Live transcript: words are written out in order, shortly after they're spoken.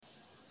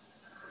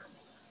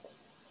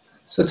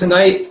So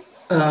tonight,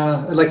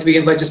 I'd like to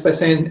begin by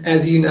saying,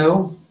 as you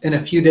know, in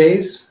a few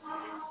days,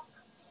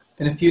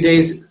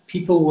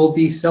 people will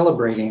be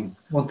celebrating,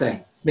 won't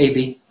they?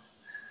 Maybe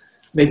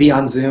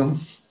on Zoom.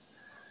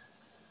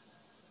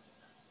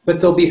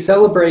 But they'll be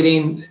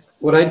celebrating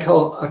what I'd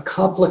call a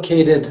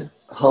complicated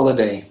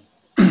holiday.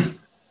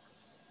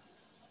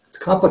 It's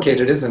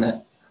complicated, isn't it?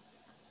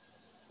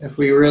 If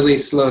we really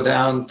slow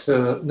down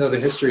to know the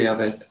history of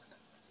it.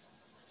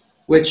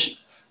 Which,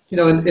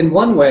 in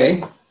one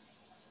way,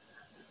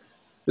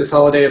 this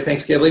holiday of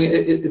Thanksgiving,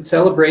 it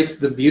celebrates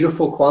the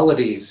beautiful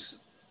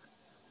qualities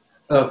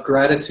of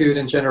gratitude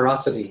and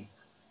generosity.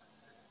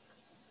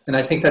 And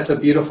I think that's a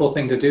beautiful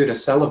thing to do, to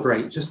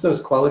celebrate just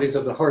those qualities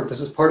of the heart. This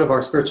is part of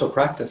our spiritual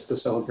practice, to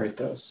celebrate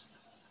those.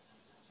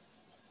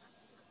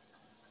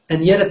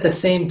 And yet at the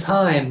same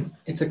time,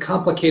 it's a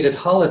complicated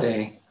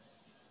holiday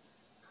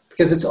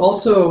because it's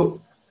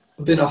also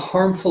been a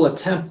harmful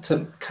attempt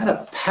to kind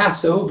of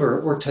pass over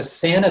or to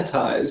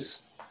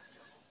sanitize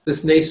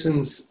this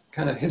nation's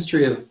kind of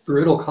history of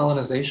brutal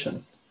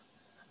colonization.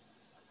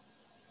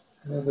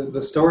 The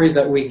story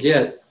that we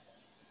get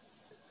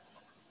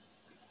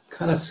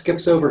kind of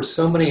skips over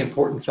so many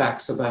important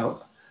facts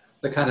about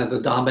the kind of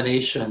the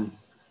domination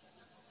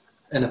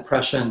and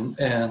oppression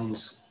and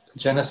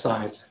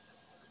genocide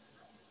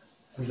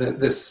that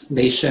this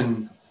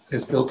nation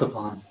is built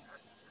upon.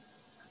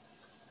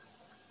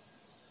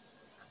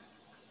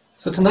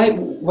 So tonight,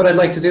 what I'd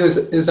like to do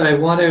is I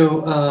want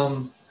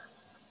to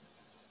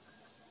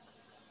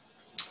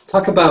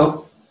talk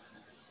about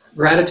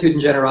gratitude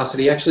and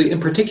generosity, actually in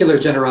particular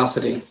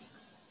generosity,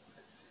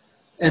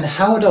 and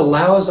how it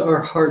allows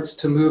our hearts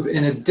to move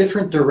in a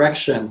different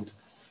direction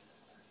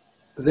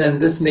than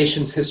this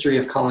nation's history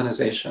of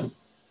colonization.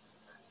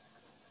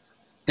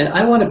 And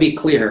I want to be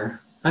clear,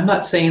 I'm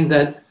not saying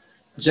that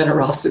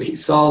generosity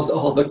solves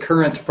all the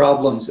current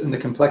problems in the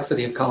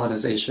complexity of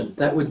colonization.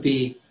 That would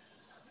be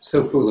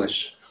so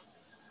foolish.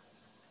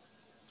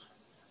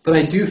 But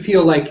I do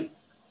feel like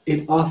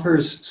it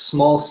offers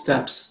small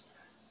steps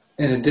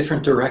in a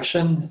different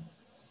direction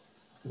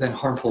than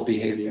harmful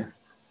behavior.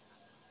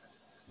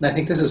 And I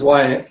think this is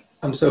why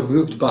I'm so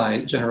moved by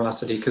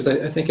generosity, because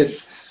I think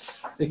it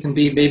can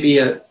be maybe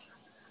a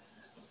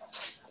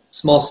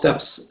small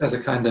steps as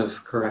a kind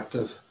of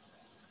corrective.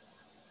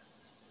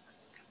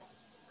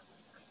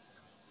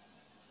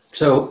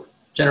 So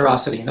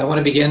generosity, and I want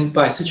to begin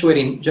by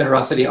situating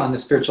generosity on the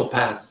spiritual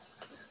path.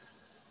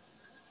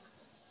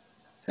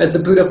 As the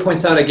Buddha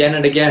points out again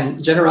and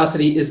again,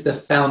 generosity is the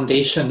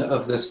foundation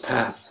of this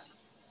path.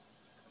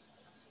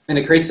 And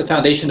it creates the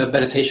foundation of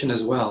meditation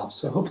as well.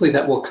 So hopefully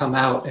that will come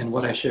out in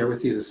what I share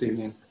with you this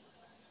evening.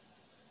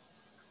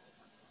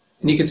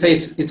 And you could say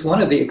it's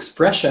one of the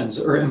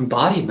expressions or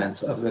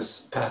embodiments of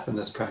this path and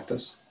this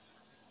practice.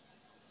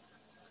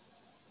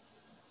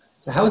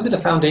 So how is it a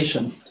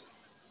foundation?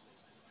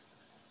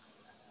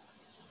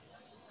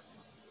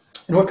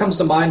 And what comes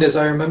to mind is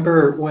I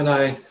remember when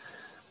I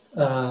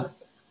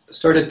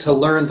started to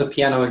learn the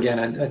piano again.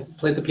 I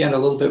played the piano a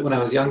little bit when I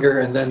was younger,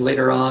 and then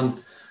later on,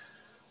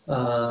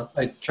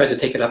 I tried to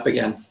take it up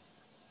again.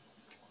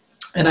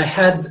 And I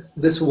had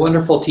this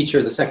wonderful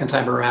teacher the second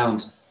time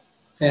around,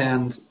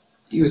 and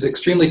he was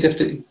extremely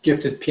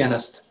gifted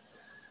pianist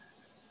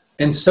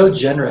and so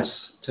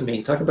generous to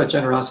me. Talk about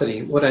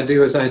generosity. What I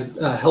do is I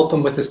help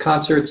him with his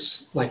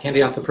concerts, like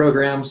handing out the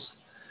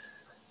programs,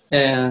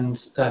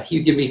 and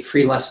he'd give me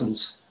free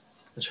lessons,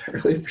 which I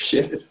really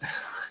appreciated.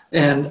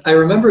 And I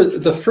remember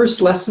the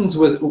first lessons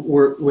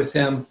with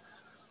him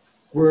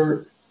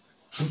were,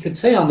 you could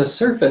say on the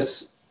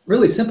surface,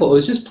 really simple. It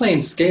was just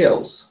playing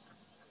scales.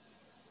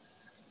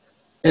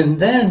 And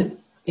then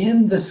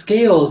in the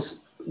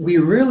scales, he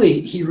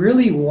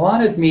really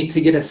wanted me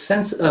to get a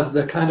sense of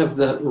the kind of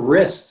the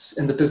wrists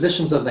and the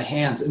positions of the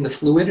hands and the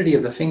fluidity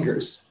of the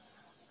fingers.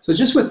 So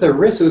just with the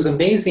wrists, it was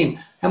amazing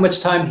how much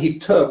time he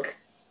took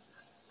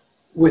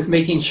with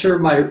making sure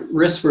my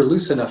wrists were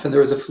loose enough and there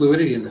was a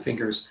fluidity in the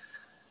fingers.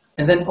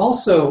 And then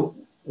also,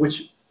 where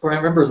I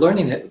remember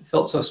learning it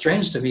felt so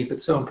strange to me,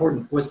 but so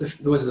important, was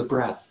the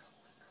breath.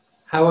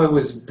 How I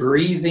was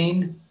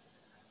breathing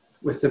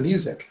with the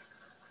music.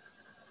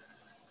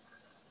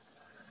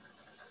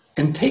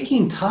 And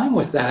taking time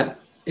with that,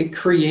 it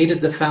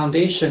created the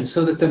foundation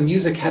so that the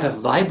music had a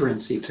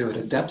vibrancy to it,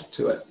 a depth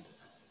to it.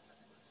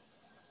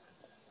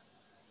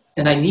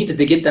 And I needed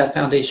to get that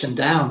foundation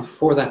down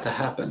for that to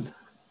happen.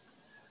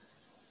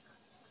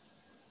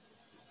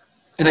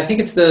 And I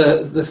think it's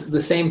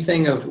the same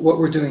thing of what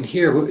we're doing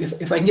here.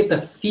 If I can get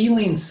the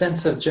feeling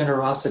sense of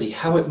generosity,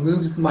 how it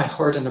moves my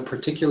heart in a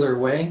particular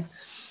way,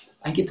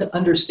 I get to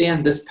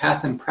understand this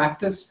path and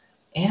practice,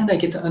 and I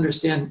get to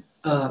understand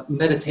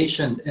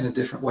meditation in a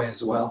different way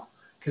as well.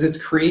 Because it's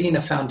creating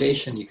a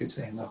foundation, you could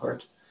say, in the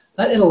heart.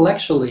 Not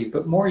intellectually,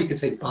 but more, you could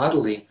say,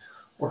 bodily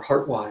or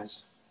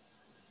heart-wise.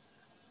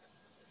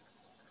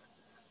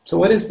 So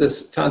what is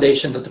this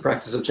foundation that the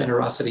practice of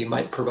generosity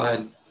might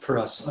provide for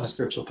us on a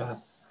spiritual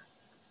path?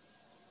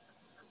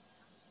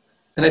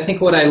 And I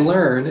think what I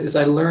learn is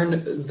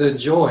the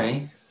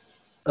joy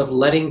of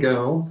letting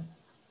go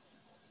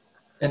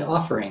and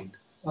offering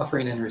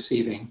and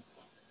receiving.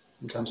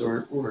 Sometimes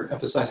we're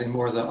emphasizing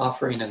more the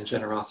offering and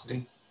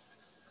generosity.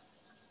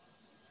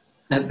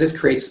 And this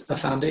creates a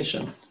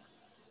foundation.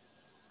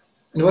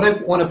 And what I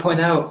want to point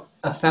out,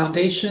 a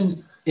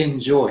foundation in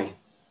joy.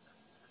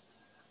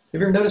 Have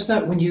you ever noticed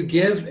that when you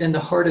give and the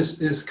heart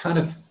is kind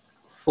of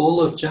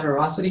full of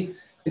generosity,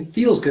 it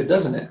feels good,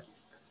 doesn't it?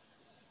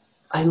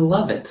 I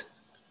love it.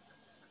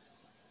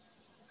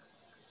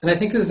 And I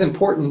think this is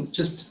important.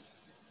 Just,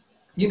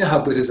 you know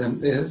how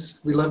Buddhism is.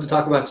 We love to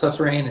talk about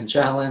suffering and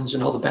challenge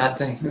and all the bad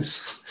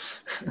things.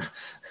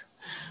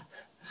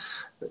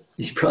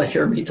 You probably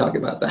hear me talk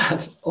about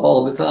that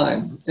all the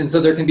time. And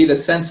so there can be the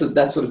sense that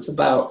that's what it's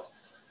about.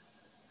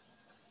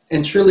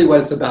 And truly what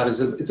it's about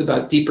is it's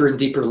about deeper and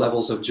deeper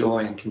levels of joy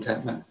and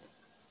contentment.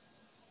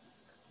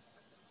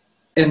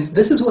 And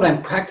this is what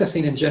I'm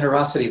practicing in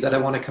generosity that I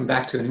want to come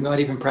back to, and we might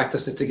even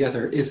practice it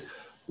together, is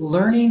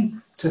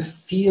learning to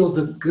feel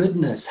the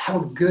goodness, how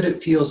good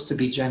it feels to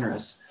be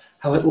generous,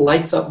 how it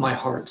lights up my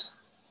heart,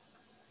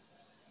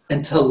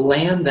 and to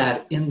land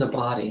that in the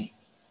body.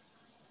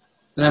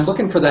 And I'm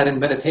looking for that in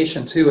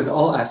meditation too, in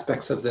all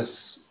aspects of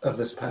this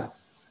path.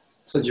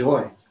 So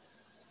joy.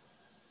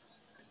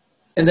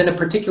 And then a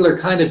particular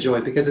kind of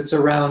joy, because it's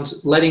around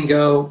letting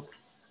go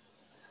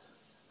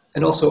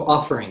and also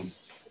offering.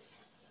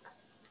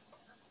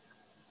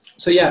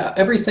 So yeah,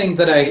 everything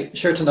that I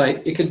share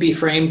tonight, it could be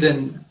framed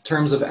in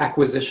terms of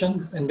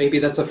acquisition, and maybe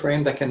that's a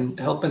frame that can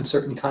help in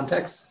certain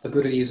contexts. The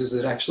Buddha uses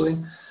it actually.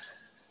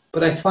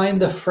 But I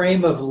find the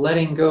frame of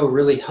letting go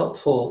really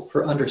helpful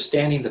for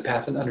understanding the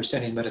path and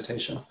understanding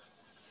meditation.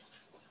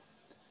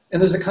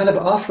 And there's a kind of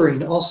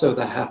offering also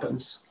that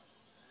happens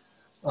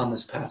on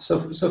this path.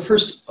 So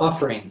first,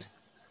 offering.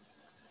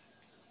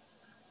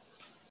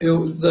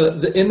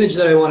 The image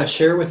that I want to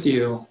share with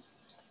you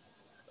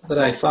that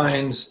I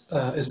find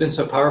has been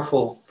so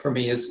powerful for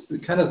me is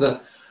kind of the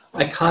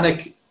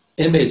iconic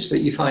image that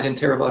you find in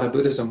Theravada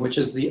Buddhism, which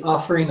is the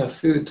offering of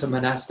food to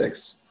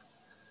monastics.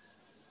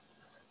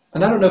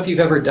 And I don't know if you've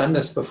ever done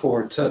this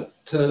before,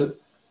 to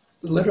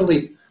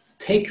literally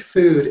take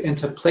food and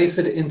to place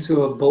it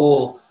into a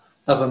bowl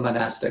of a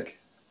monastic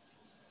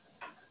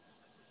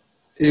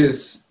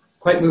is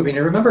quite moving.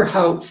 And remember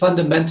how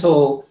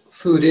fundamental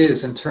food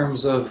is in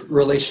terms of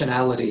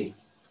relationality.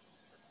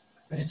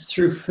 It's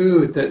through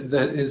food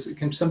that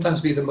can sometimes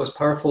be the most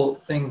powerful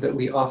thing that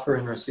we offer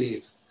and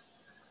receive.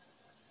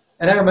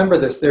 And I remember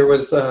this. There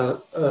was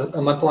a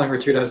month-long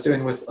retreat I was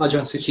doing with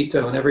Ajahn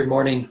Sucitto, and every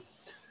morning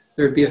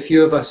there would be a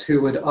few of us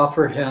who would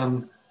offer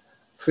him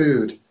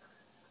food.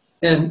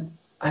 And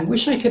I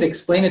wish I could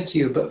explain it to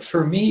you, but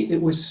for me, it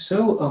was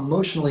so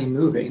emotionally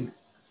moving.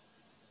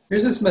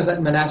 Here's this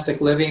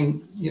monastic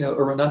living, a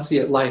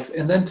renunciate life,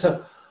 and then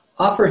to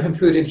offer him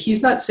food, and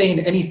he's not saying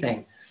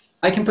anything.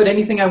 I can put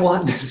anything I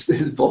want in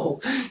his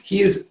bowl.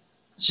 He is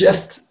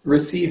just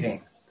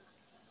receiving.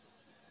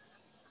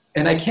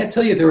 And I can't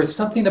tell you, there was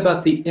something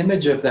about the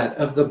image of that,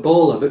 of the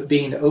bowl, of it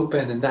being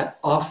open and that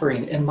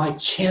offering and my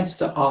chance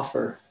to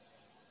offer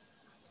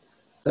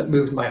that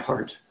moved my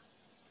heart.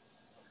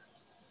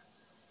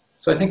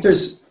 So I think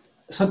there's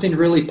something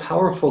really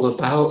powerful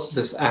about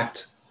this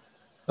act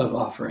of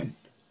offering.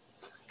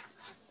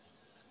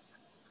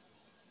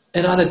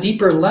 And on a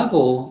deeper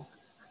level,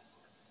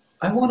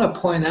 I want to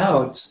point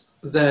out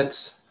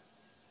that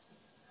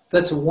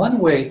that's one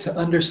way to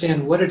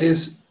understand what it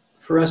is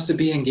for us to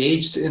be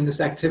engaged in this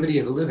activity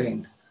of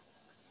living.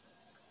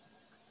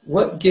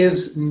 What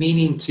gives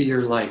meaning to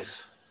your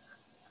life?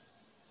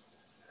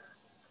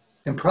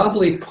 And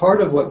probably part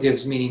of what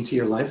gives meaning to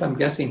your life, I'm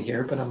guessing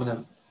here, but I'm going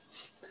to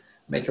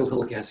make a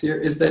little guess here,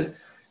 is that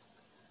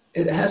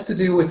it has to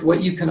do with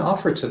what you can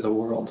offer to the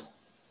world.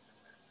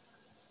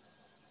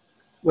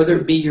 Whether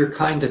it be your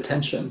kind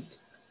attention,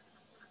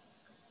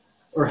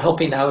 or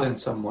helping out in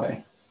some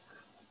way,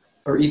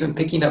 or even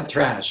picking up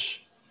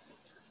trash,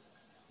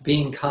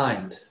 being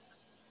kind.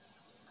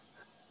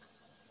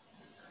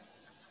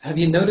 Have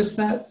you noticed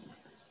that?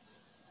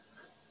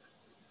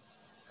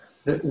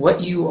 That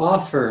what you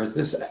offer,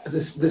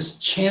 this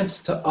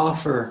chance to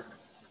offer,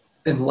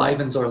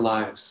 enlivens our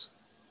lives.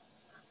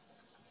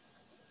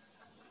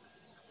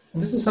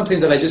 And this is something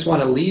that I just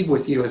want to leave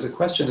with you as a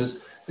question,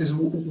 is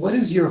what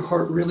does your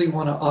heart really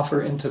want to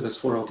offer into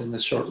this world in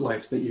this short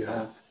life that you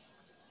have?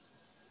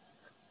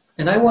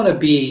 And I want to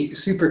be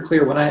super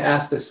clear when I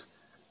ask this,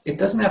 it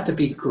doesn't have to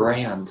be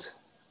grand.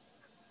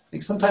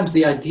 Like sometimes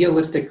the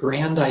idealistic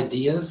grand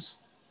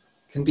ideas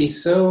can be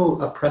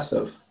so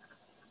oppressive.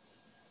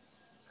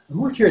 I'm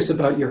more curious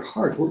about your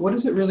heart. What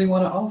does it really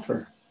want to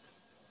offer?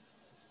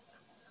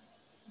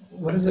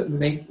 What does it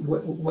make?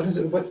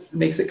 What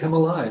makes it come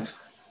alive?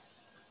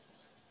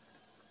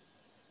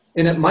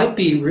 And it might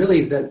be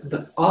really that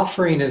the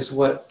offering is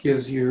what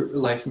gives your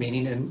life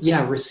meaning. And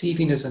yeah,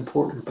 receiving is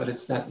important, but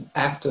it's that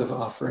act of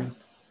offering.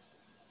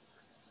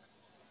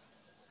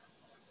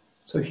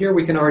 So here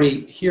we can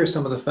already hear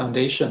some of the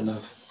foundation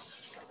of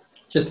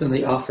just in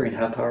the offering,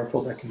 how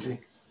powerful that can be.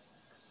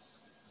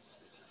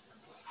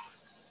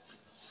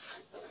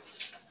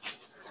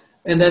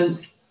 And then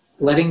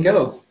letting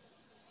go.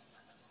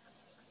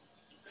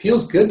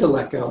 feels good to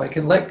let go. I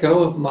can let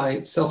go of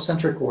my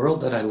self-centric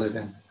world that I live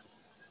in.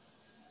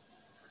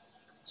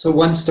 So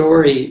one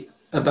story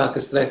about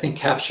this that I think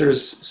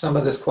captures some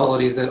of this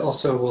quality that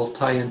also will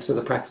tie into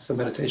the practice of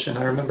meditation.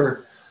 I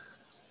remember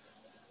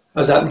I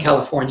was out in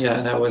California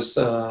and I was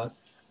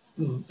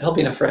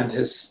helping a friend.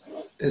 His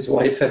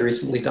wife had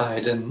recently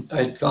died, and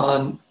I'd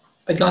gone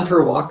for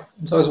a walk.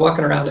 And so I was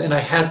walking around and I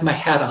had my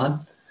hat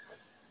on,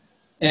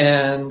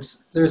 and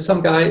there was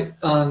some guy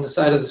on the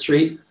side of the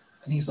street,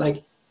 and he's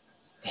like,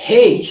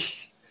 "Hey,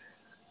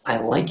 I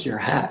like your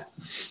hat."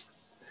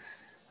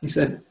 He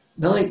said,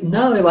 "No,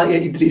 I like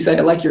it." Did he say,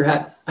 "I like your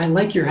hat"? "I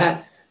like your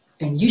hat,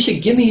 and you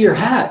should give me your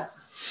hat."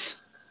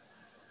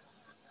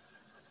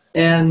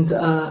 And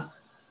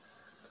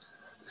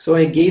so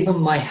I gave him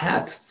my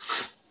hat.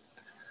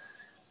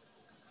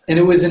 And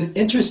it was an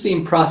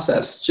interesting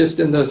process just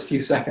in those few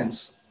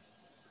seconds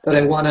that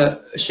I want to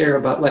share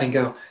about letting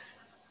go.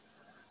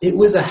 It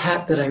was a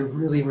hat that I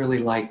really, really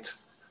liked.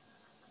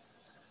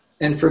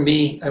 And for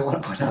me, I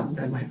want to point out,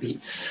 I might be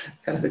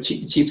kind of a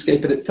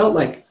cheapskate, but it felt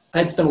like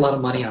I'd spent a lot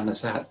of money on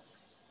this hat.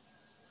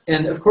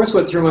 And of course,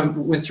 what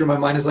went through my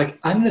mind is like,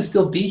 I'm going to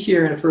still be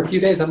here, and for a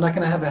few days, I'm not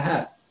going to have a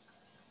hat.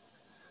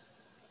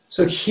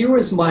 So here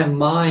was my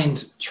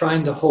mind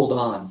trying to hold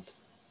on.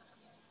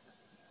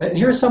 And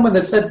here's someone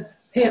that said,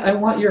 "Hey, I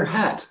want your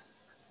hat."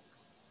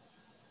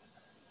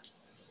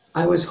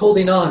 I was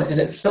holding on, and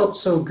it felt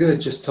so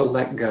good just to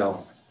let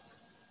go.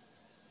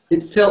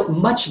 It felt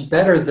much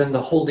better than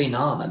the holding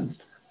on.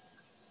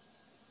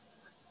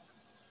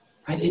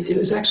 Right? It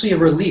was actually a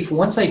relief.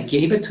 Once I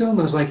gave it to him,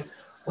 I was like,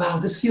 wow,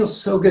 this feels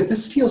so good.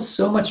 This feels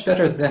so much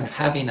better than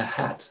having a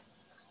hat.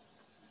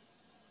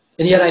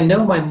 And yet I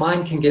know my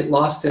mind can get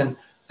lost in,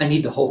 I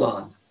need to hold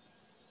on.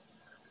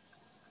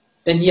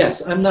 And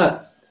yes, I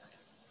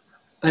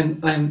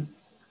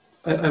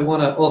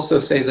want to also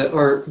say that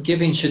our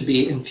giving should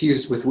be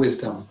infused with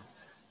wisdom,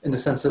 in the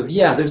sense of,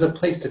 yeah, there's a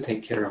place to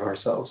take care of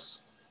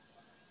ourselves.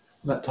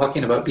 I'm not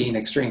talking about being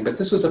extreme, but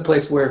this was a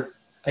place where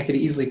I could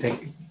easily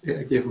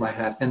give my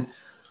hat. And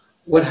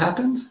what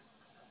happened?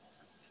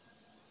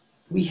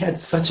 We had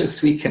such a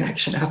sweet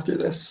connection after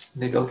this.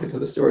 Maybe I'll get to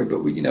the story, but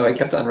I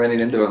kept on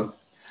running into him,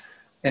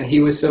 and he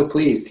was so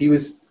pleased.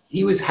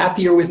 He was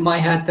happier with my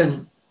hat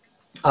than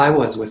I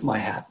was with my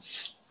hat.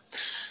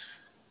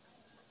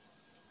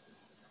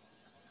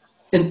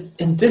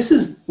 And this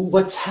is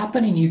what's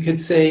happening, you could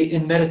say,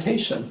 in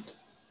meditation.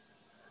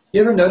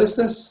 You ever notice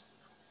this?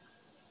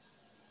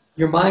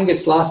 Your mind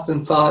gets lost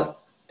in thought,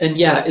 and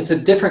yeah, it's a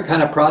different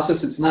kind of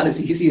process. It's not as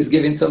easy as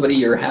giving somebody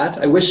your hat.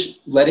 I wish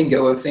letting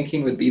go of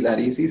thinking would be that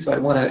easy, so I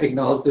want to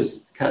acknowledge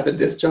there's kind of a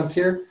disjunct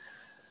here.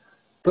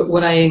 But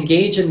when I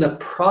engage in the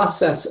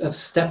process of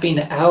stepping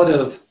out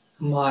of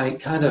my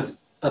kind of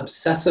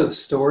obsessive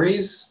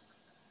stories,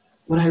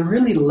 when I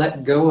really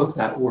let go of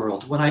that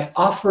world, when I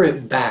offer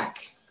it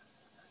back,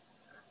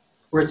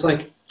 where it's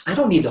like, I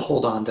don't need to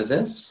hold on to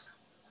this.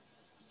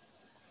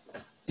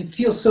 It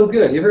feels so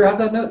good. You ever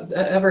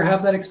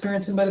have that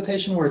experience in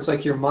meditation where it's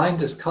like your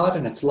mind is caught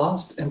and it's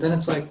lost, and then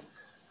it's like,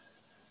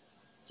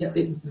 yeah,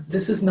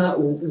 this is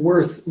not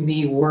worth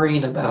me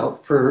worrying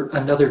about for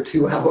another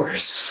 2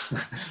 hours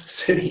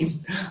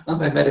sitting on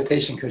my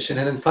meditation cushion.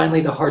 And then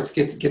finally the heart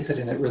gets it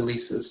and it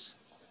releases.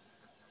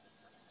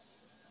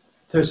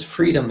 There's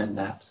freedom in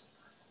that.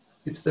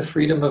 It's the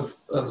freedom of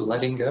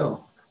letting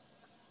go.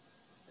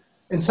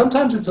 And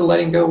sometimes it's a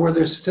letting go where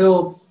there's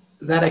still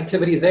that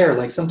activity there.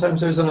 Like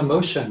sometimes there's an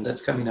emotion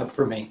that's coming up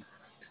for me.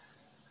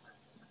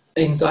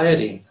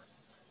 Anxiety.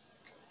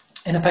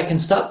 And if I can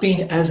stop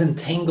being as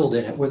entangled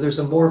in it, where there's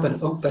more of an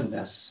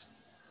openness,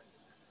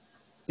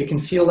 it can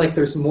feel like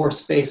there's more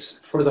space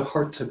for the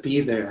heart to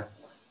be there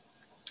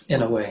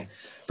in a way.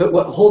 But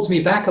what holds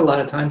me back a lot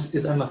of times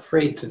is I'm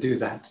afraid to do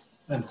that.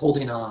 I'm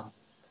holding on.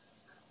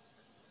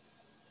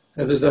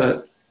 Now, there's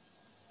a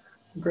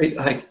great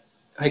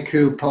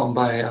haiku poem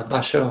by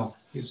Basho.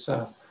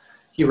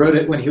 He wrote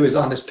it when he was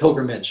on this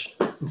pilgrimage.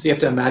 And so you have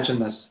to imagine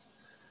this.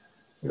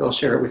 Maybe I'll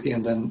share it with you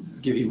and then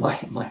give you my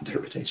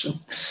interpretation.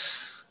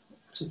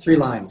 Just 3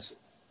 lines.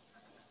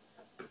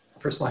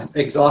 First line,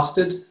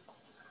 exhausted,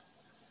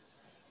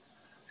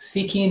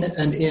 seeking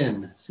an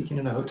inn, seeking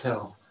in a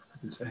hotel, you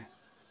can say.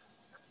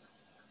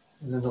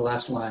 And then the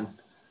last line,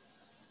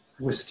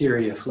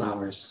 wisteria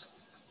flowers.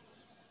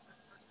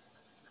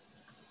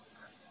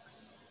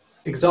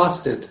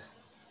 Exhausted,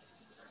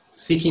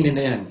 seeking an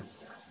inn,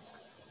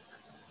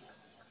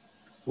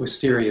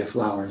 wisteria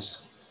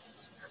flowers.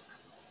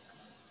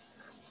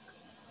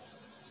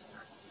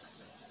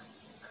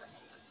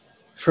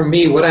 For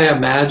me, what I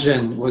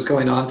imagine was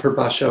going on for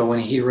Basho when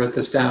he wrote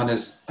this down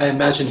is, I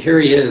imagine here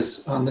he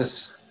is on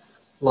this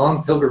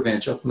long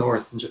pilgrimage up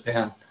north in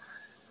Japan.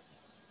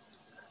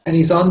 And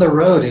he's on the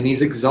road and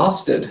he's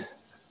exhausted.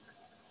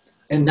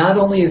 And not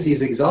only is he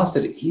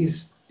exhausted,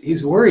 he's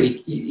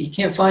worried. He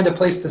can't find a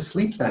place to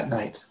sleep that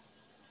night.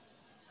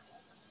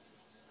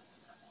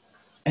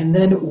 And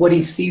then what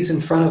he sees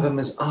in front of him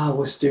is,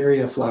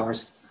 wisteria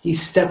flowers. He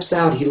steps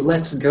out, he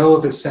lets go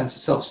of his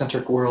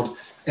self-centric world,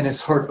 and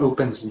his heart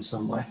opens in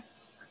some way.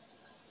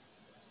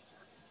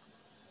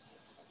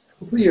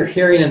 hopefully you're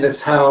hearing in this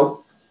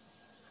how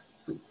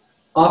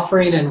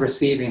offering and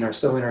receiving are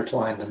so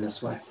intertwined in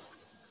this way.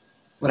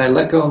 When I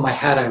let go of my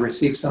hat, I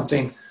receive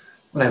something.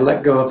 When I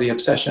let go of the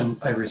obsession,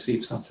 I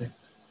receive something.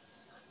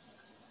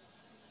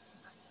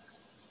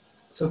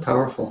 So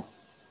powerful.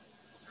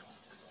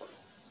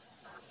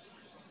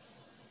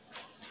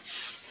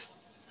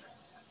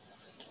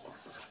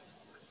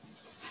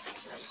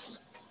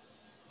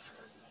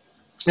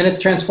 And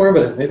it's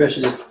transformative. Maybe I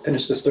should just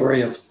finish the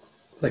story of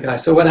the guy.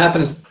 So what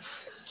happened is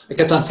I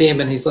kept on seeing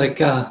him and he's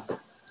like,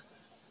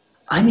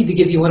 I need to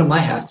give you one of my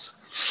hats.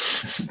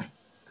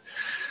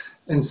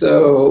 And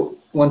so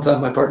one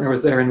time my partner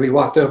was there and we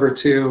walked over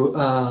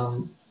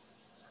to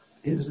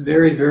his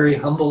very, very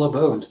humble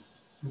abode.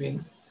 I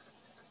mean,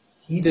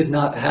 he did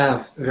not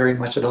have very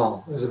much at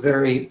all. It was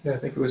I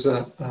think it was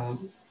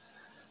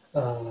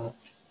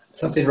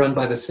something run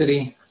by the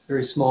city,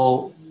 very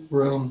small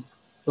room,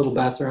 little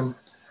bathroom.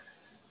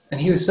 And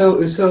it was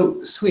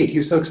so sweet. He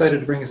was so excited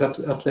to bring us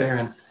up there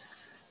and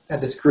had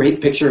this great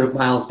picture of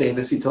Miles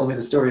Davis. He told me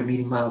the story of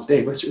meeting Miles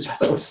Davis, which I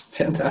thought was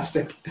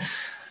fantastic.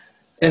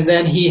 And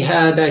then he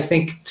had, I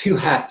think, 2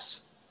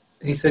 hats.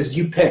 And he says,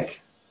 you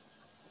pick.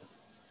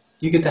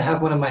 You get to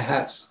have one of my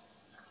hats.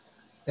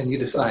 And you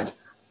decide.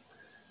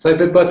 So I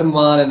put both of them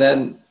on, and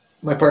then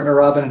my partner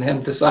Robin and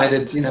him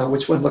decided,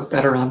 which one looked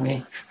better on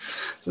me.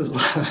 So it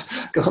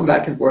was going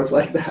back and forth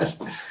like that.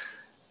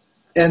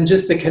 And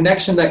just the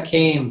connection that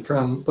came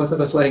from both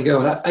of us letting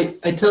go. And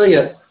I tell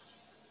you,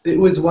 it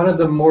was one of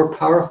the more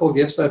powerful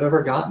gifts I've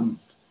ever gotten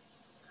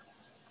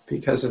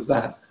because of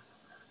that.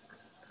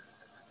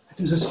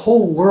 There's this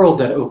whole world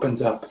that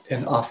opens up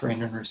in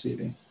offering and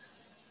receiving.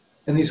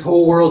 And these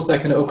whole worlds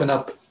that can open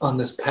up on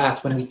this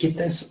path when we get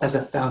this as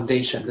a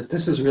foundation, that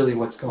this is really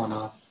what's going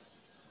on.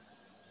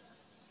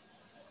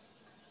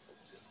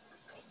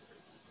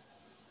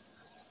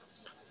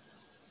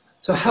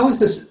 So how is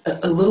this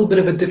a little bit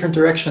of a different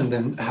direction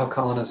than how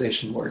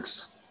colonization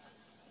works?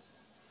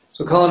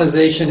 So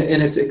colonization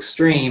in its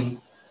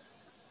extreme,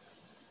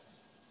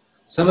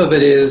 some of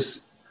it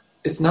is,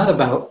 it's not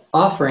about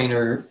offering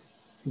or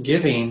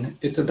giving,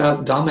 it's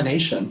about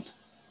domination.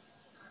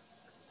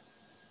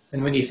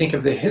 And when you think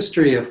of the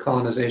history of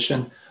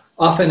colonization,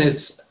 often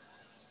it's,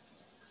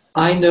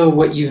 I know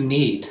what you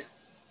need.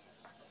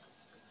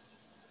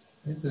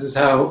 This is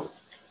how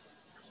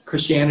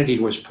Christianity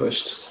was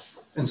pushed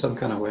in some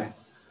kind of way.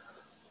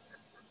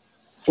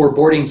 Or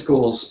boarding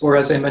schools, or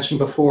as I mentioned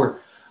before,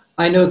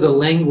 I know the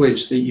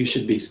language that you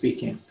should be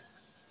speaking.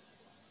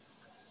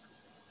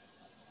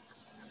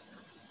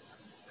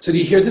 So do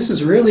you hear, this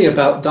is really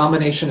about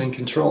domination and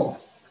control.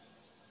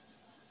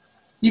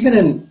 Even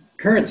in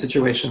current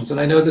situations, and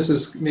I know this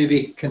is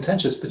maybe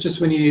contentious, but just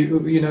when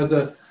you know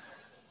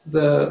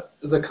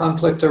the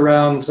conflict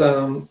around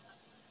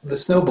the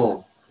Snow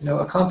Bowl,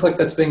 a conflict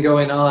that's been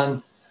going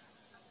on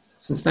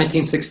since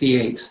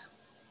 1968,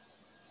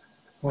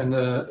 when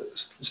the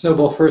Snow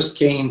Bowl first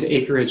gained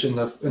acreage in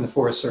the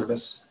Forest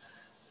Service.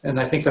 And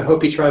I think the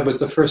Hopi tribe was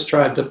the first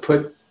tribe to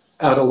put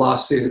out a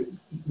lawsuit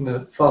in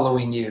the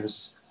following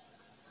years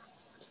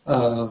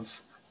of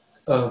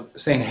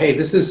saying, hey,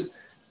 this is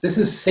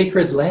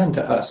sacred land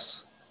to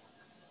us,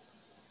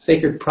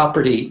 sacred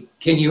property.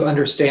 Can you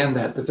understand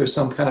that there's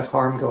some kind of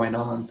harm going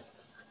on?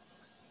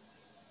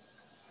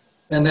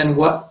 And then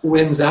what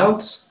wins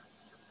out?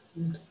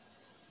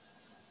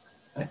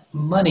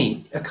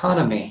 Money,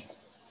 economy,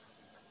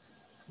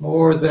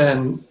 more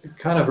than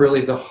kind of really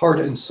the heart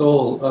and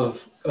soul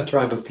of a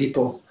tribe of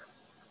people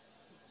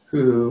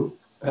who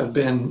have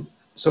been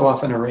so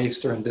often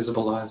erased or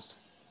invisibilized.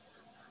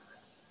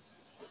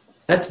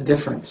 That's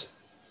different.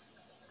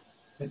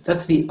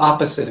 That's the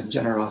opposite of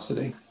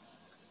generosity.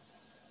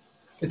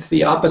 It's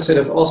the opposite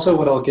of also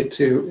what I'll get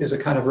to is a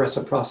kind of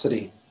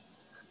reciprocity.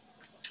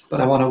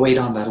 But I want to wait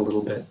on that a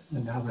little bit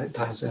and how that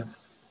ties in.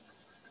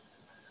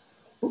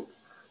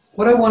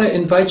 What I want to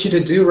invite you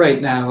to do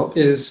right now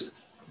is,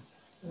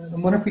 I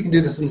wonder if we can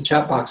do this in the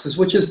chat boxes,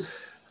 which is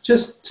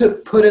just to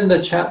put in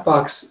the chat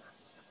box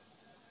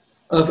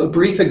of a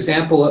brief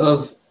example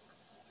of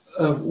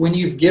when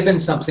you've given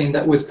something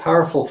that was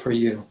powerful for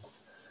you,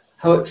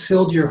 how it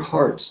filled your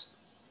heart.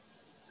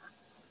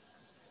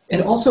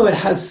 And also it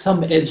has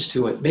some edge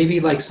to it, maybe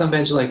like some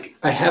edge, like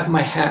I have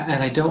my hat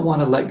and I don't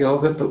want to let go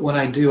of it, but when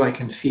I do, I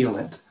can feel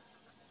it.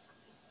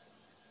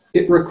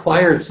 It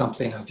required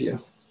something of you.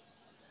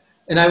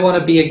 And I want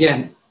to be,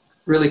 again,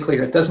 really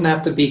clear. It doesn't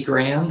have to be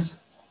grand.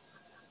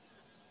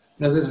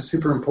 This is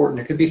super important.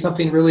 It could be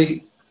something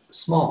really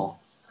small.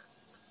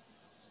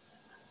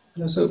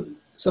 So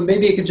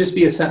maybe it could just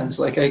be a sentence,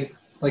 like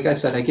I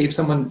said, I gave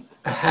someone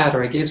a hat,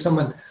 or I gave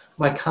someone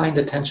my kind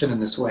attention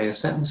in this way, a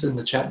sentence in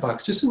the chat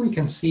box, just so we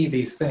can see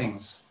these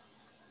things.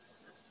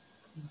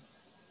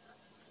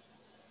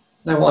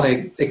 And I want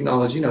to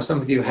acknowledge,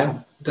 some of you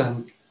have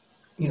done,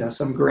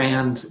 some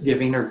grand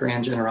giving or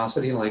grand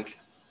generosity, like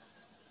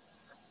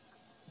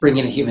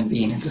bringing a human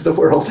being into the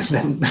world and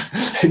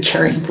then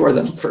caring for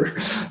them for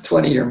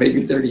 20 or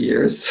maybe 30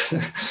 years.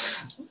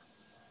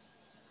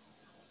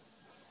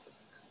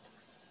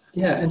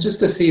 Yeah, and just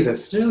to see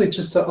this, really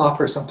just to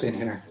offer something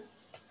here.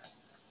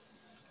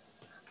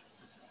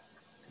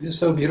 It's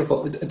so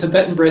beautiful. A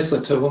Tibetan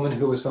bracelet to a woman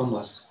who was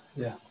homeless.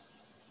 Yeah.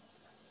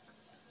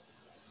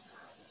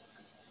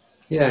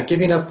 Yeah,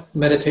 giving up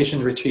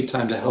meditation retreat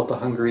time to help a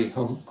hungry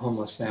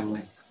homeless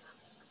family.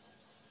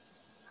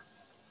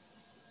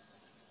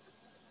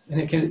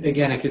 And it can,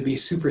 again, it could be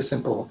super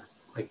simple,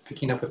 like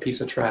picking up a piece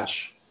of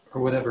trash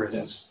or whatever it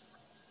is.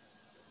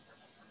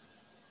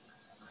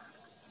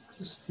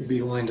 Just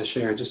be willing to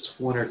share just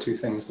one or two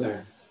things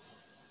there.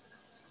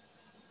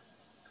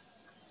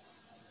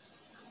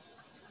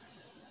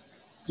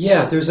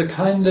 Yeah, there's a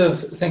kind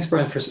of, thanks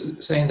Brian for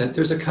saying that,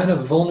 there's a kind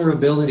of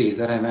vulnerability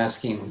that I'm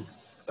asking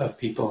of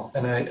people,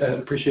 and I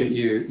appreciate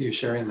you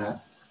sharing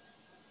that.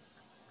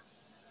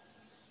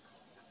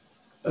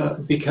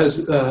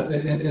 Because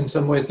in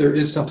some ways there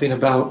is something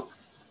about,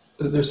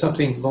 there's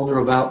something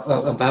vulnerable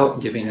about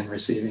giving and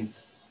receiving.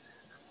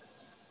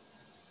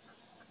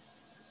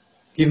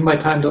 Giving my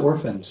time to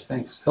orphans,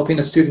 thanks. Helping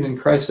a student in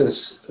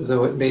crisis,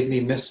 though it made me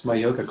miss my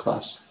yoga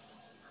class.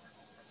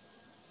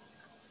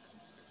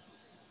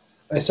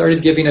 I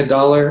started giving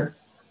 $1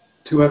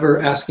 to whoever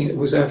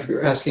was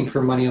ever asking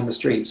for money on the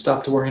street.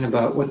 Stopped worrying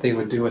about what they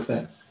would do with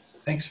it.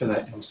 Thanks for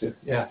that, Yunsu.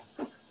 Yeah.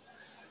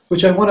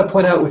 Which I want to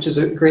point out, which is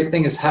a great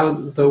thing, is how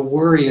the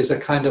worry is a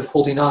kind of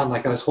holding on,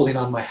 like I was holding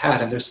on my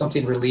hat, and there's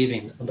something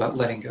relieving about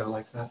letting go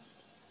like that.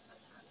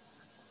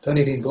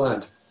 Donating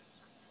blood.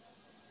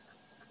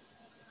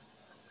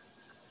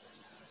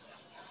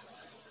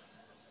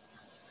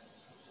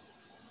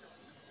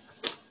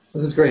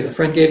 This is great. A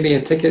friend gave me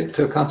a ticket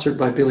to a concert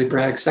by Billy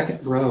Bragg,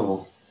 second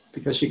row,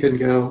 because she couldn't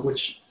go,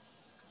 which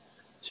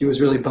she was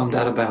really bummed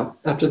out about.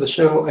 After the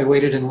show, I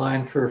waited in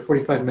line for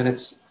 45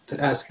 minutes to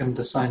ask him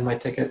to sign my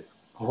ticket,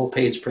 a whole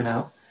page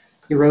printout.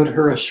 He wrote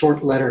her a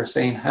short letter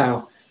saying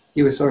how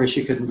he was sorry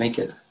she couldn't make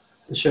it.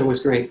 The show was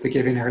great, but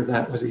giving her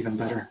that was even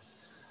better.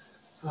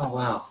 Oh,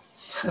 wow.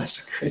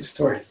 That's a great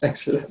story.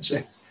 Thanks for that,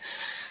 Jay.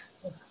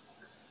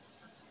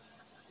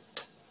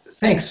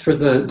 Thanks for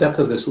the depth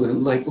of this, Lou.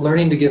 Like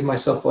learning to give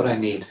myself what I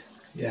need.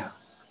 Yeah.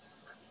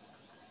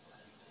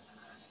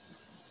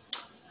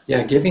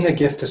 Yeah, giving a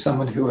gift to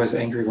someone who I was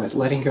angry with,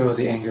 letting go of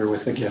the anger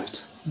with a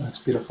gift. That's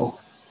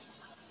beautiful.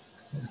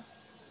 Yeah.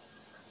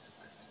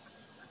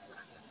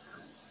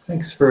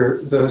 Thanks for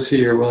those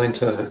who are willing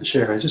to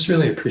share. I just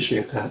really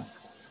appreciate that.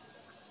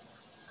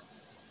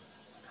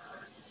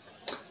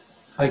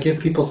 I give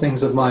people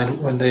things of mine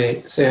when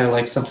they say I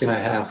like something I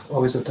have.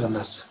 Always have done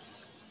this.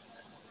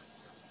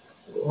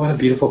 What a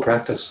beautiful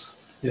practice.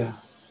 Yeah.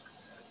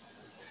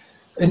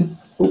 And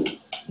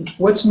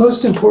what's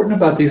most important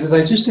about these is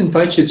I just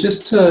invite you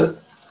just to,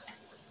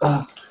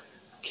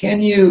 can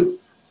you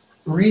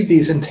read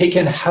these and take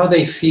in how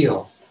they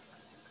feel?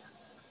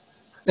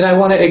 And I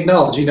want to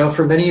acknowledge,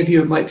 for many of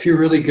you, it might feel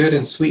really good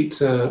and sweet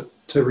to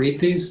read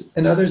these,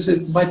 and others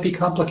it might be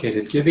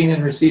complicated. Giving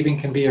and receiving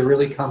can be a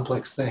really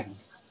complex thing.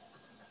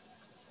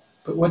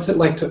 But what's it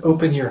like to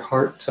open your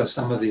heart to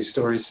some of these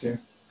stories here?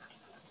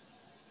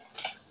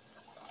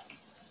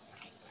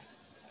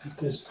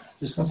 There's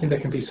something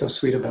that can be so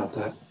sweet about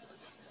that.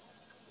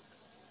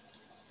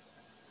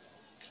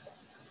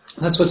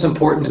 And that's what's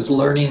important, is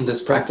learning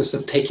this practice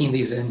of taking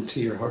these into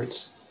your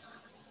hearts.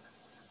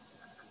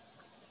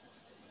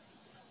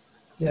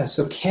 Yeah,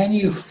 so can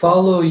you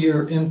follow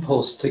your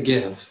impulse to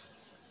give?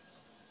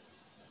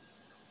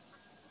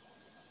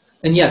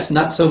 And yes,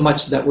 not so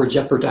much that we're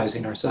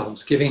jeopardizing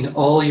ourselves. Giving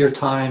all your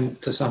time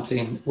to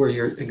something where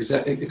you're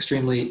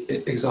extremely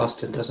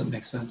exhausted doesn't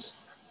make sense.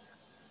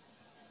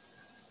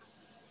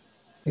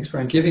 Thanks,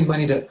 Brian. Giving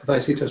money to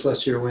Vaisitos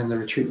last year when the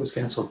retreat was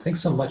canceled. Thanks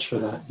so much for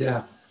that.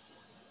 Yeah.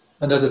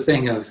 Another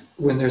thing of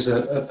when there's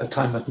a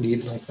time of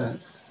need like that.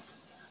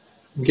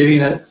 Giving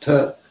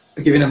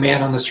a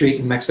man on the street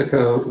in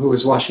Mexico who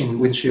was washing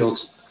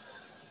windshields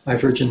my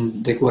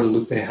Virgin de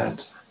Guadalupe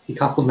had. He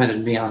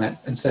complimented me on it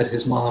and said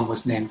his mom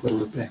was named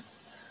Guadalupe.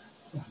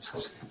 That's so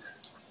sweet.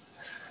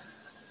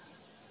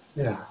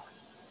 Yeah.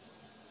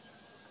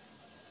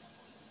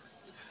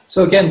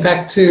 So again,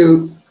 back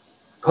to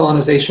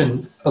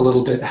colonization a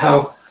little bit,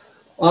 how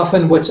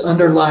often what's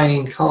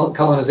underlying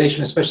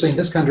colonization, especially in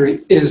this country,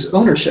 is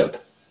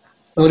ownership,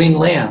 owning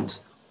land.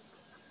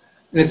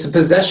 And it's a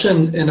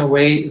possession in a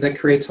way that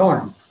creates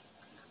harm.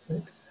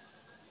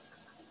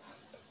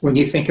 When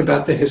you think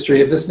about the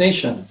history of this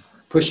nation,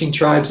 pushing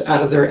tribes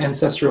out of their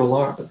ancestral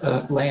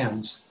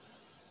lands,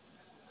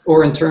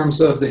 or in terms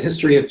of the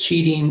history of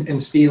cheating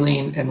and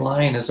stealing and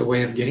lying as a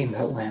way of getting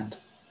that land.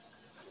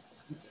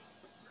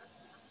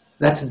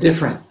 That's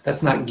different.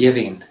 That's not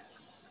giving.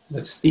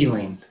 That's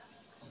stealing.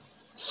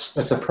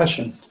 That's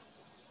oppression.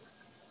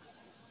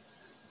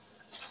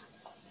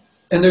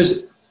 And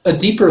there's a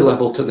deeper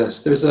level to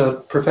this. There's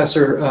a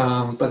professor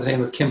by the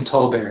name of Kim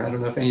Tallbear. I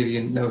don't know if any of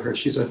you know her.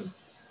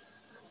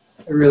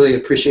 I really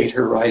appreciate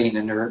her writing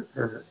and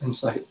her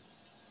insight.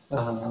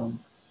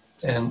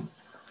 And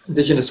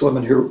Indigenous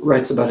woman who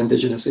writes about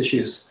Indigenous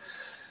issues.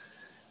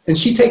 And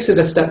she takes it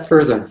a step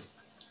further.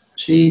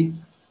 She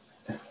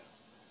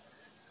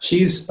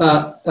She has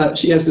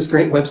this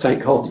great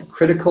website called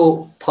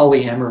Critical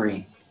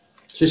Polyamory.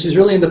 So she's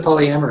really into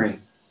polyamory.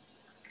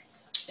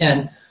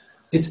 And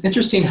it's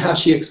interesting how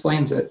she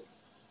explains it.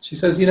 She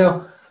says, you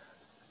know,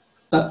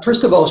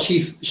 first of all,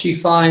 she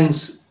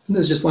finds, this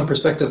is just one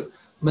perspective,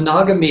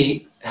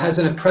 monogamy has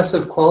an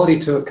oppressive quality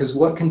to it because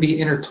what can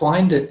be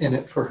intertwined in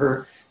it for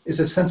her is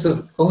a sense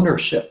of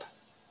ownership.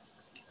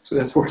 So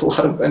that's where a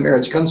lot of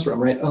marriage comes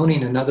from, right?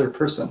 Owning another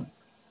person,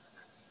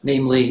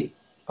 namely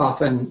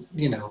often,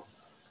 you know,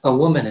 a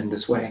woman in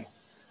this way.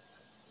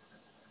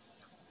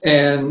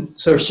 And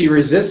so she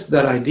resists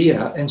that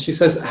idea. And she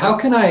says, how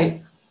can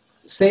I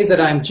say that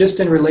I'm just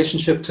in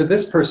relationship to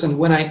this person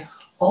when I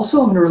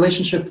also am in a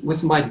relationship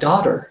with my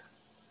daughter?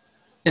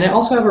 And I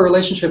also have a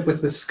relationship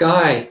with the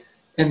sky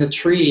and the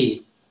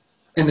tree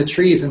and the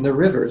trees and the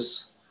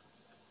rivers.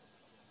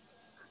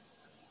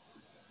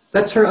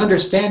 That's her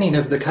understanding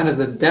of the kind of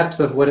the depth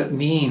of what it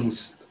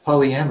means,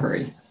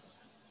 polyamory.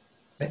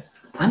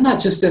 I'm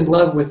not just in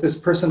love with this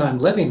person I'm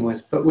living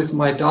with, but with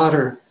my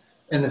daughter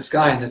and the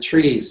sky and the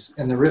trees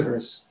and the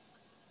rivers.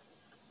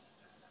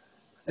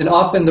 And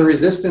often the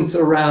resistance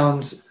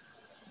around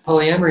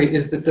polyamory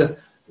is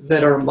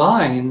that our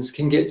minds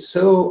can get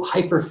so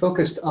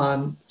hyper-focused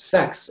on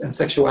sex and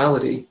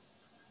sexuality,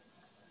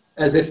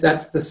 as if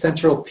that's the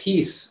central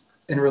piece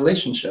in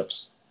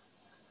relationships.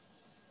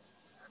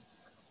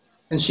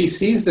 And she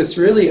sees this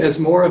really as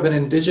more of an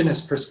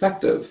indigenous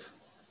perspective.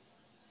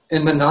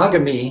 And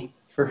monogamy,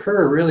 for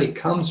her, really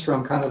comes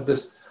from kind of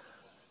this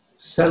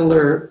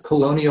settler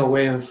colonial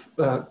way of,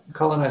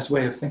 colonized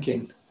way of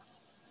thinking.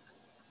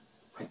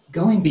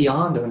 Going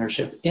beyond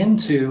ownership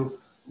into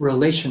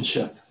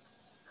relationship,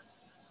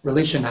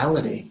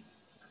 relationality.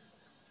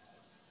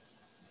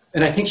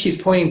 And I think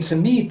she's pointing to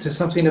me to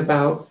something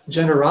about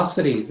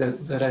generosity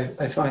that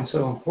I find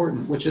so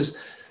important, which is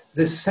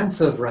this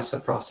sense of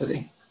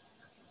reciprocity.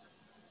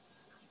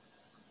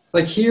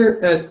 Like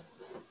here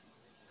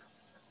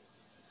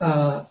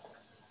at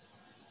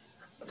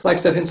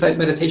Flagstaff Insight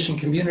Meditation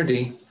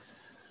Community,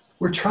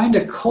 we're trying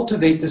to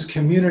cultivate this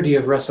community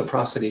of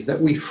reciprocity that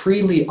we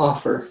freely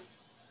offer.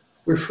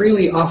 We're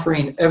freely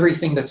offering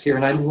everything that's here.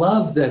 And I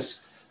love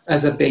this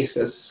as a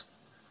basis,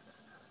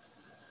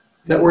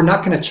 that we're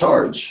not going to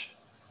charge.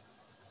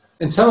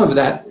 And some of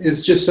that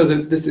is just so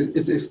that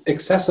it's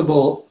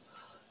accessible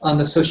on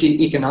the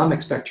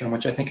socioeconomic spectrum,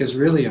 which I think is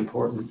really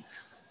important.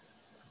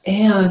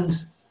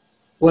 And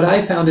what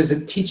I found is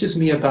it teaches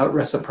me about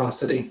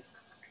reciprocity.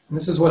 And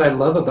this is what I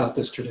love about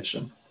this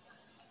tradition,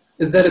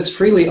 is that it's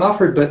freely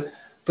offered,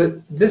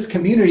 but this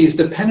community is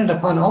dependent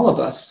upon all of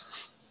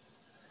us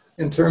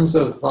in terms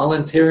of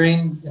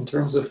volunteering, in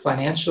terms of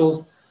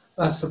financial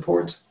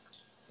support.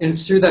 And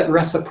it's through that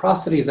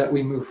reciprocity that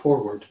we move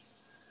forward.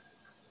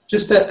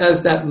 Just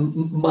as that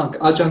monk,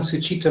 Ajahn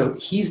Sucitto,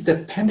 he's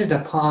dependent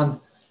upon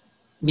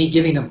me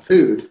giving him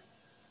food.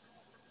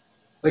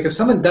 Like if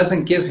someone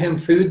doesn't give him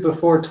food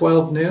before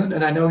 12 noon,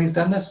 and I know he's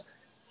done this,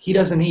 he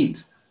doesn't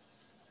eat.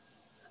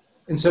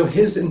 And so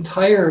his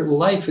entire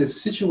life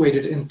is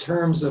situated in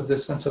terms of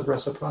this sense of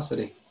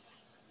reciprocity.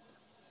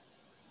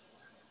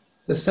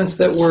 The sense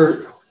that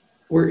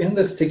we're in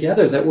this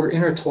together, that we're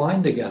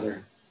intertwined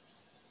together.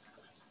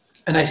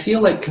 And I feel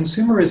like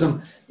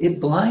consumerism, it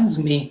blinds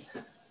me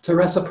to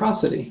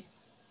reciprocity.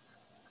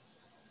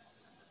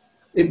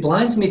 It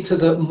blinds me to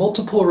the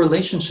multiple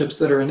relationships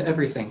that are in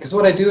everything. Because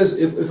what I do is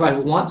if I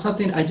want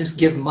something, I just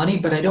give money,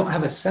 but I don't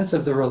have a sense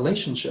of the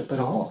relationship at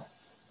all.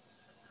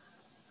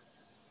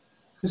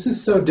 This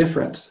is so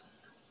different.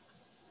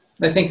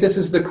 I think this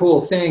is the cool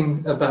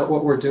thing about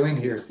what we're doing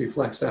here through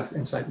Flagstaff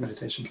Insight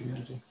Meditation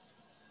Community.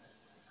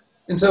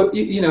 And so,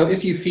 you know,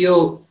 if you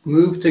feel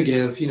moved to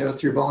give, you know,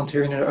 through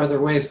volunteering or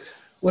other ways,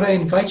 what I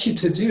invite you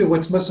to do,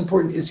 what's most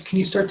important is, can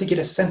you start to get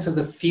a sense of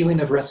the feeling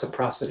of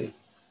reciprocity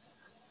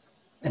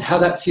and how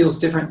that feels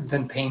different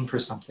than paying for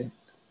something?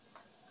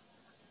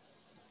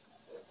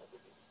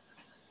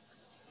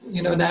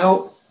 You know,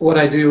 now what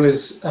I do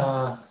is,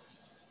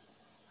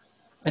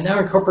 I now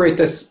incorporate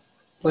this,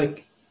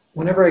 like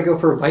whenever I go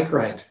for a bike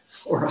ride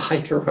or a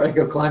hike or I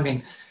go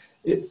climbing,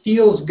 it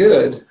feels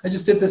good. I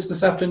just did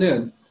this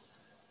afternoon.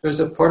 There's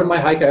a part of my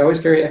hike, I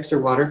always carry extra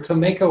water to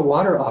make a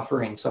water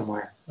offering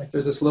somewhere. Like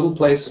there's this little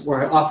place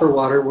where I offer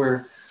water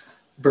where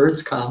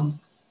birds come.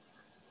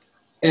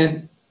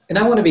 And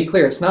I want to be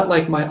clear, it's not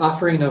like my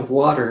offering of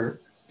water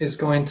is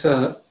going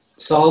to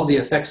solve the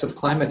effects of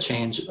climate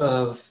change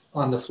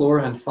on the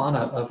flora and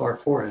fauna of our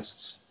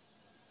forests.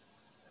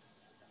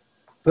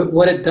 But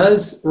what it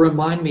does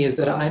remind me is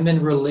that I'm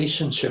in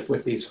relationship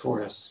with these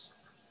forests.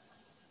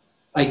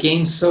 I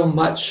gain so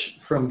much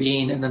from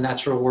being in the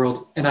natural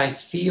world, and I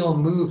feel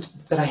moved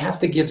that I have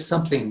to give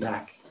something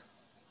back.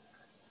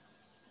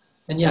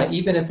 And yeah,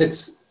 even if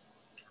it's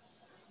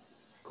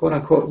quote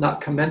unquote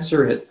not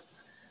commensurate,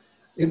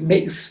 it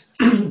makes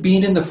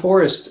being in the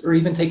forest or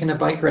even taking a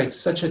bike ride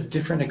such a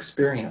different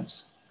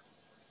experience.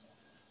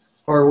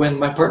 Or when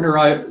my partner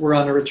and I were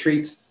on a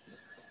retreat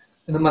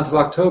in the month of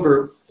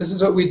October, this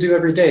is what we do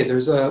every day.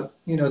 There's a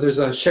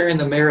sharing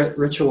the merit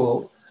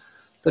ritual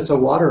that's a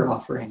water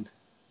offering.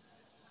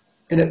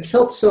 And it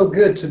felt so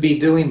good to be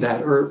doing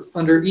that. Or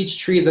under each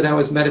tree that I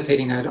was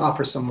meditating, I'd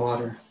offer some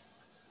water.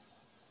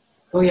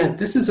 Oh yeah,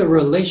 this is a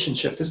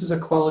relationship. This is a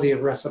quality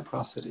of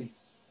reciprocity.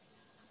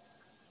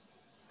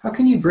 How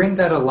can you bring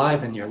that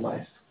alive in your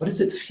life? What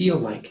does it feel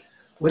like?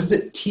 What does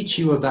it teach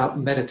you about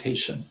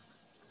meditation?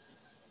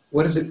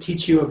 What does it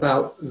teach you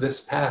about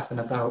this path and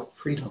about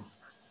freedom?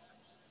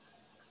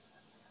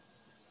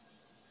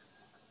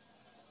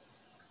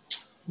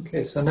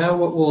 Okay, so now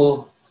what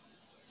we'll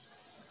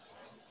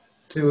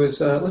do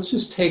is let's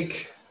just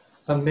take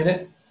a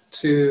minute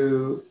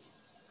to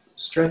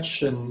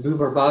stretch and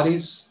move our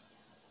bodies.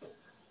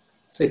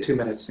 Say 2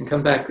 minutes, and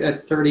come back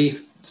at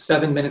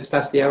 37 minutes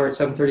past the hour at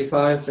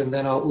 7:35, and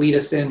then I'll lead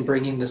us in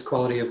bringing this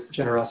quality of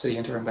generosity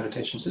into our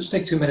meditation. So just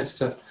take 2 minutes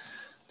to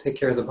take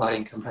care of the body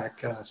and come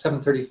back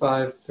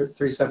 7:35,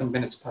 37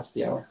 minutes past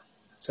the hour,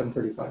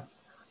 7:35.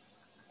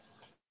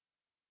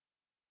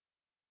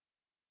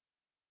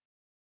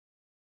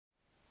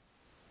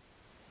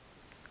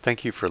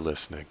 Thank you for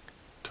listening.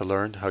 To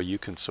learn how you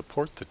can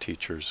support the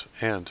teachers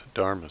and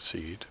Dharma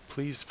Seed,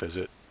 please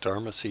visit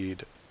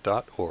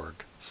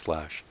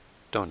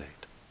dharmaseed.org/donate.